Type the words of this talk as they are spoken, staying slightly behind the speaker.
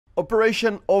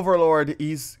Operation Overlord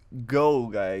is go,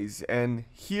 guys, and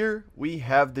here we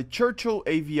have the Churchill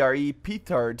AVRE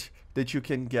P-Tart that you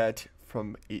can get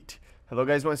from it. Hello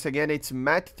guys, once again, it's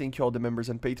Matt. Thank you all the members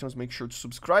and patrons. Make sure to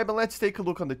subscribe and let's take a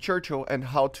look on the Churchill and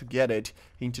how to get it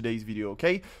in today's video,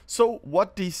 okay? So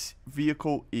what this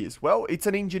vehicle is? Well, it's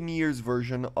an engineer's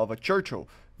version of a Churchill.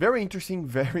 Very interesting,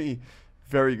 very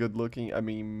good looking. I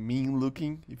mean, mean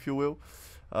looking, if you will,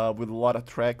 with a lot of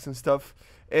tracks and stuff.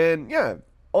 And yeah,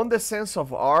 on the sense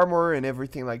of armor and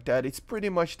everything like that, it's pretty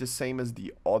much the same as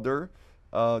the other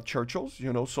Churchills,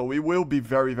 you know, so it will be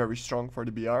very strong for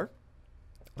the BR.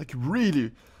 Like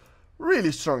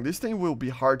really strong. This thing will be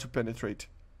hard to penetrate.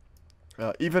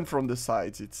 Even from the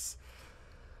sides, it's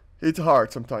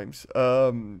hard sometimes.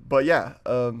 But yeah,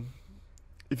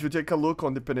 if you take a look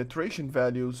on the penetration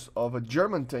values of a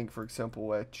German tank, for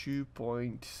example, at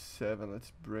 2.7,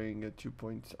 let's bring a 2.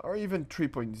 Or even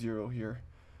 3.0 here.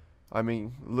 I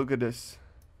mean, look at this.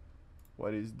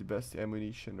 What is the best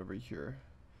ammunition over here?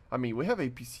 I mean, we have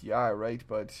APCR, right?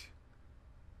 But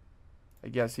I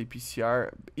guess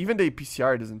APCR, even the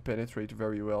APCR doesn't penetrate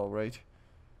very well, right?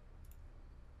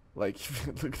 Like,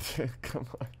 look at that, come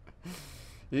on.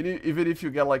 Even if you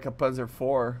get like a Panzer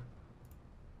IV,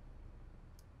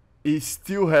 it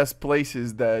still has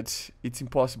places that it's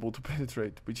impossible to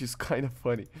penetrate, which is kind of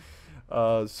funny.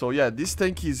 So yeah, this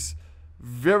tank is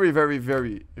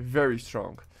very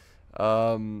strong.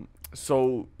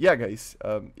 So yeah guys,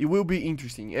 it will be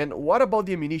interesting. And what about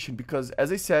the ammunition? Because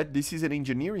as I said, this is an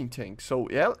engineering tank, so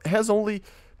it has only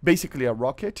basically a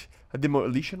rocket, a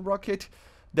demolition rocket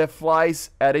that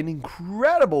flies at an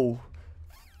incredible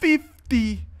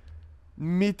 50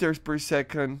 meters per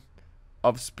second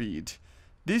of speed.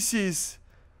 This is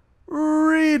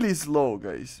really slow,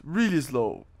 guys, really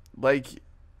slow. Like,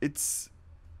 it's,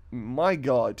 my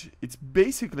god, it's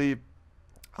basically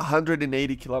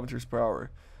 180 kilometers per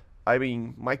hour. I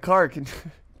mean, my car can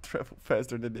travel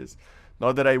faster than this.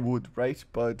 Not that I would, right?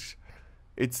 But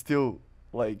it's still,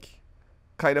 like,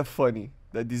 kind of funny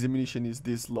that this ammunition is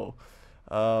this low.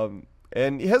 And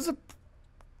it has a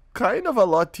kind of a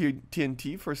lot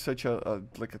TNT for such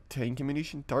like a tank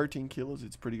ammunition, 13 kilos.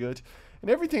 It's pretty good. And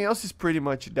everything else is pretty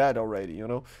much that already, you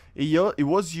know. It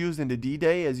was used in the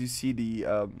D-Day, as you see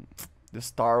the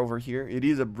star over here. It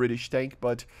is a British tank,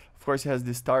 but of course it has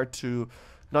the star to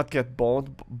not get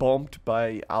bombed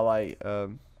by ally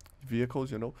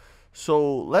vehicles, you know.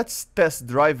 So let's test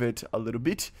drive it a little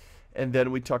bit, and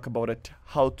then we talk about it,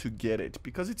 how to get it,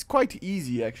 because it's quite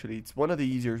easy actually. It's one of the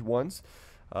easier ones,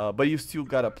 but you still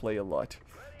gotta play a lot.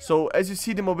 So as you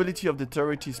see, the mobility of the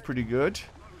turret is pretty good.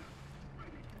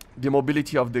 The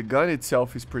mobility of the gun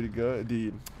itself is pretty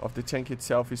good. Of the tank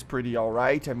itself is pretty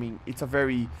alright. I mean, it's a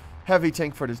very heavy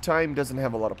tank for the time. Doesn't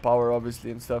have a lot of power,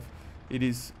 obviously, and stuff. It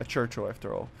is a Churchill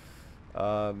after all.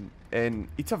 And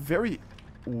it's a very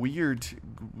weird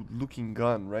looking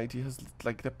gun, right? It has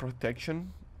like the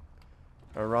protection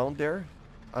around there.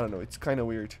 I don't know, it's kind of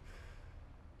weird.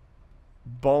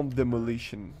 Bomb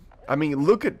demolition. I mean,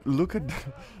 look at look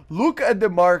at the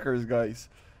markers, guys.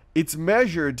 It's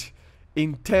measured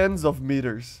in tens of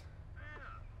meters.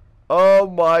 Oh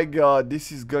my god, this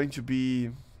is going to be...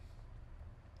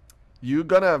 You're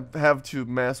gonna have to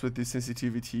mess with the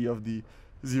sensitivity of the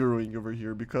zeroing over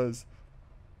here, because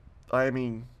I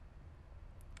mean,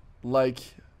 like,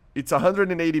 it's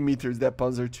 180 meters, that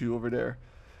Panzer II over there,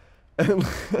 and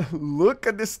look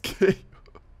at the scale.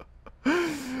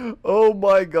 Oh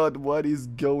my god, what is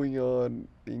going on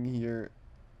in here?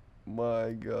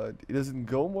 My god, it doesn't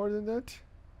go more than that?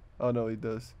 Oh no, it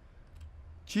does.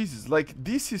 Jesus, like,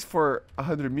 this is for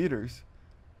 100 meters.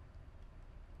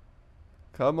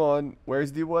 Come on,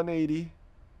 where's the 180?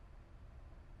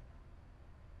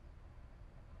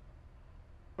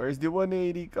 Where's the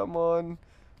 180? Come on.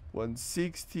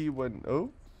 160,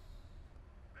 oh.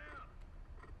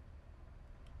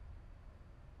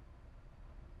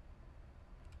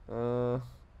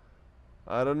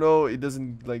 I don't know, it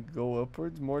doesn't like go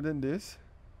upwards more than this.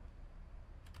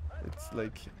 It's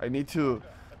like, I need to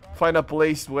find a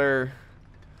place where...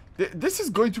 This is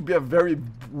going to be a very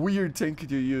weird tank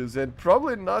to use, and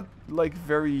probably not like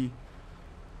very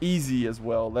easy as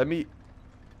well. Let me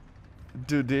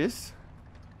do this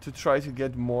to try to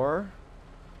get more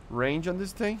range on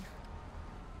this thing.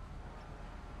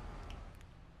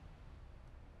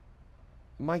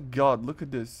 My god, look at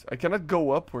this. I cannot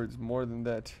go upwards more than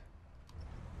that.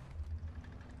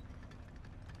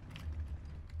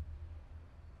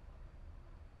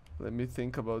 Let me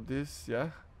think about this,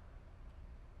 yeah.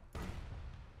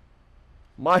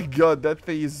 My god, that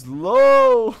thing is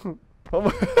low. Oh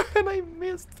my, and I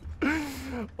missed.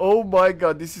 Oh my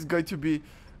god, this is going to be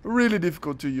Really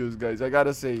difficult to use, guys, I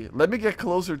gotta say. Let me get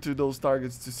closer to those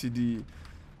targets to see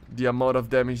the amount of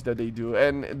damage that they do.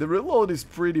 And the reload is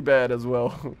pretty bad as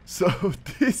well. So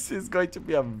this is going to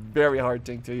be a very hard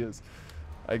tank to use,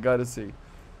 I gotta say.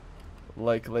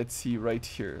 Like, let's see right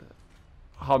here.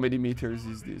 How many meters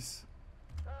is this?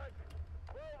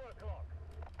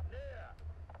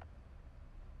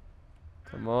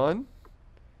 Come on.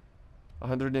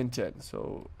 110,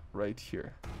 so right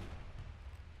here.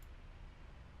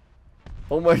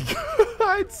 Oh my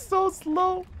god, it's so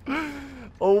slow.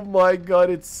 Oh my god,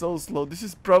 it's so slow. This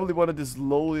is probably one of the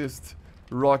slowest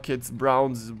rockets,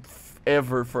 Browns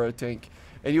ever for a tank.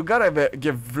 And you gotta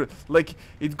give, like,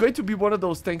 it's going to be one of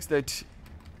those tanks that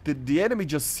the enemy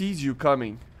just sees you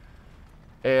coming.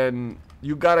 And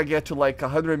you gotta get to like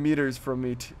 100 meters from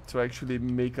it to actually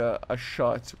make a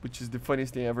shot, which is the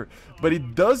funniest thing ever. But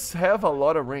it does have a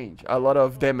lot of range, a lot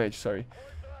of damage, sorry.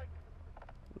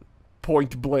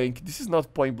 Point blank. This is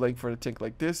not point blank for a tank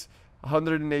like this.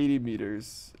 180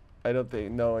 meters. I don't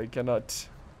think, no, I cannot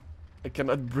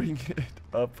bring it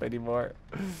up anymore.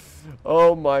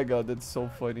 Oh my god, that's so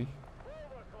funny.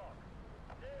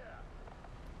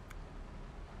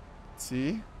 Let's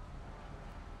see.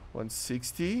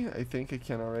 160. I think I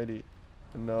can already.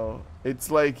 No, it's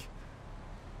like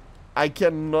I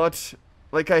cannot,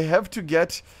 like, I have to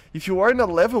get, if you are in a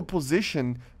level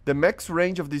position, the max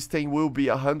range of this thing will be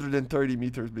 130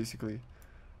 meters basically.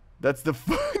 That's the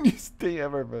funniest thing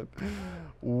ever, man.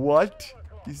 What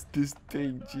is this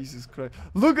thing? Jesus Christ,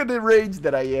 look at the range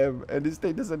that I am, and this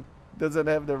thing doesn't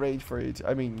have the range for it.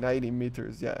 I mean 90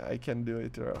 meters. Yeah, I can do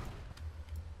it.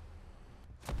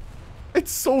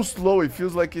 It's so slow, it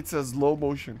feels like it's a slow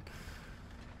motion.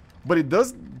 But it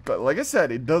does, like I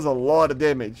said, it does a lot of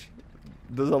damage.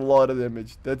 It does a lot of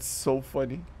damage. That's so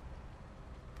funny.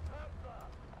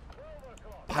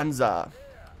 Panzer.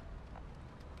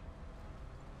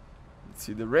 Let's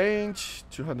see the range.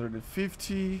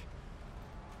 250.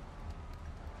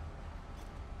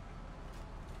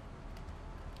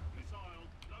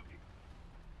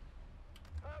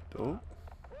 Oh.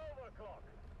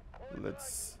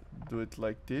 Let's do it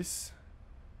like this.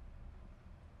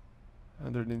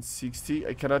 160.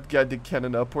 I cannot get the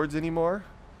cannon upwards anymore.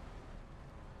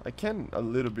 I can a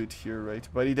little bit here, right?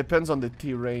 But it depends on the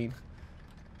terrain.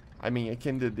 I mean, I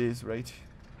can do this, right?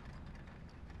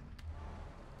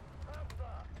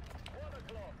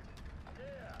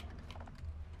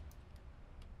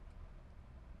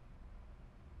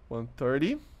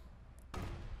 $130.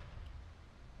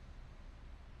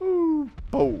 Ooh,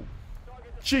 oh,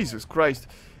 Jesus Christ!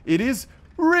 It is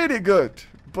really good,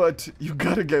 but you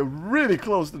gotta get really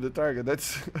close to the target.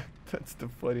 That's that's the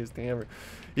funniest thing ever.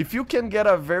 If you can get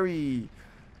a very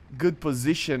good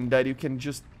position that you can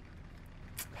just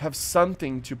have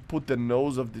something to put the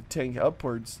nose of the tank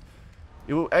upwards,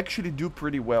 it will actually do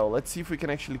pretty well. Let's see if we can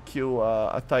actually kill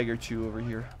a Tiger 2 over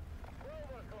here.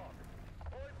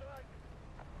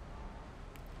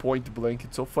 Point blank.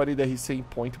 It's so funny that he's saying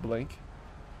point blank.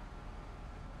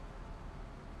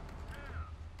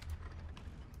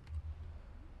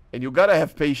 And you gotta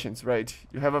have patience, right?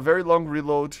 You have a very long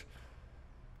reload.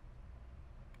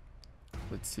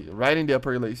 Let's see, right in the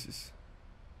upper laces.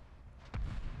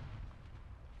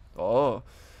 Oh,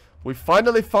 we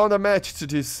finally found a match to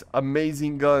this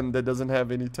amazing gun that doesn't have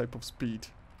any type of speed.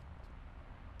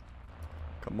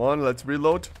 Come on, let's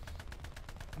reload.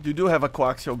 You do have a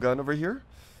coaxial gun over here.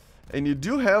 And you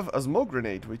do have a smoke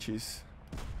grenade, which is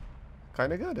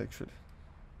kinda good, actually.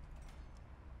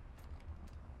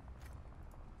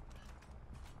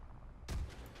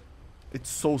 It's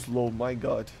so slow, my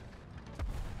god.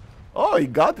 Oh, he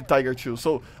got the Tiger 2.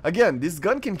 So, again, this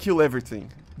gun can kill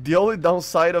everything. The only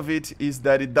downside of it is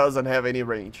that it doesn't have any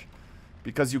range.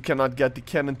 Because you cannot get the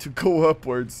cannon to go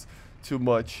upwards too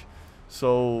much.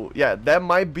 So, yeah, that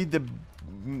might be the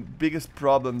biggest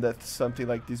problem that something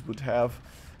like this would have.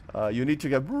 You need to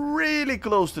get really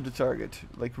close to the target.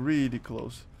 Like, really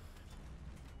close.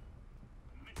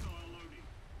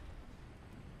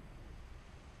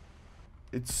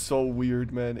 It's so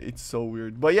weird, man. It's so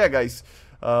weird. But yeah, guys,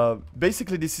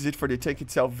 basically this is it for the tank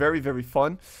itself. Very, very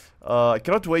fun. I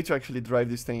cannot wait to actually drive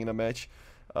this thing in a match.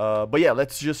 But yeah,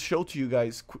 let's just show to you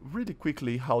guys really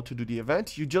quickly how to do the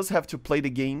event. You just have to play the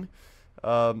game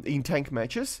in tank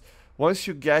matches. Once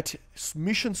you get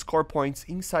mission score points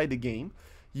inside the game,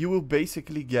 you will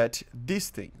basically get this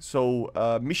thing. So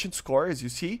mission score, as you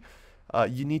see,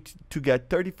 you need to get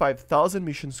 35,000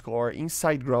 mission score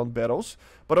inside ground battles.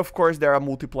 But of course there are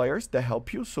multipliers that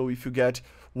help you. So if you get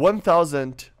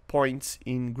 1,000 points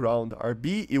in ground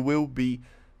RB, it will be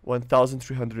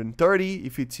 1330.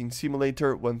 If it's in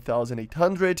simulator,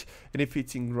 1800, and if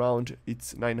it's in ground,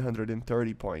 it's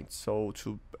 930 points. So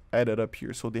to add it up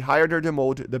here, so the higher the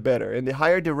mode, the better, and the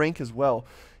higher the rank as well.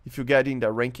 If you get in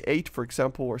the rank 8, for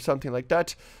example, or something like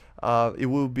that, it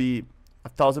will be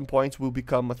 1000 points will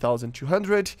become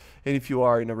 1200, and if you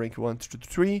are in a rank 1 to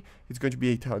 3, it's going to be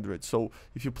 800. So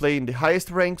if you play in the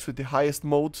highest ranks with the highest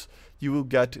modes, you will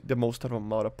get the most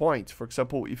amount of points. For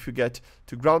example, if you get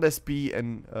to ground SP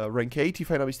and rank 8, if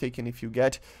I'm not mistaken, if you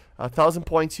get 1000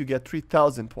 points, you get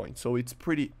 3000 points. So it's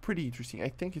pretty interesting. I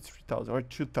think it's 3000 or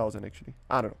 2000 actually.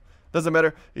 I don't know. Doesn't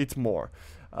matter. It's more.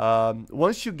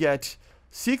 Once you get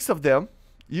 6 of them,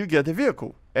 you get the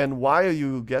vehicle, and while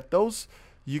you get those,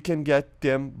 you can get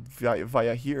them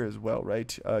via here as well,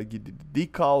 right? Get the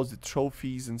decals, the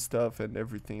trophies and stuff and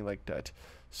everything like that.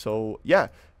 So yeah,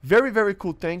 very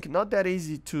cool tank. Not that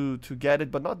easy to get it,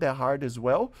 but not that hard as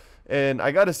well. And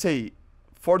I gotta say,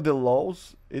 for the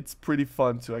lulz, it's pretty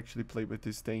fun to actually play with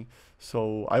this thing.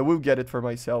 So I will get it for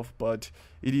myself, but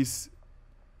it is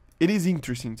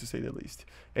interesting to say the least.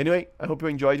 Anyway, I hope you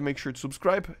enjoyed. Make sure to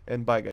subscribe, and bye guys.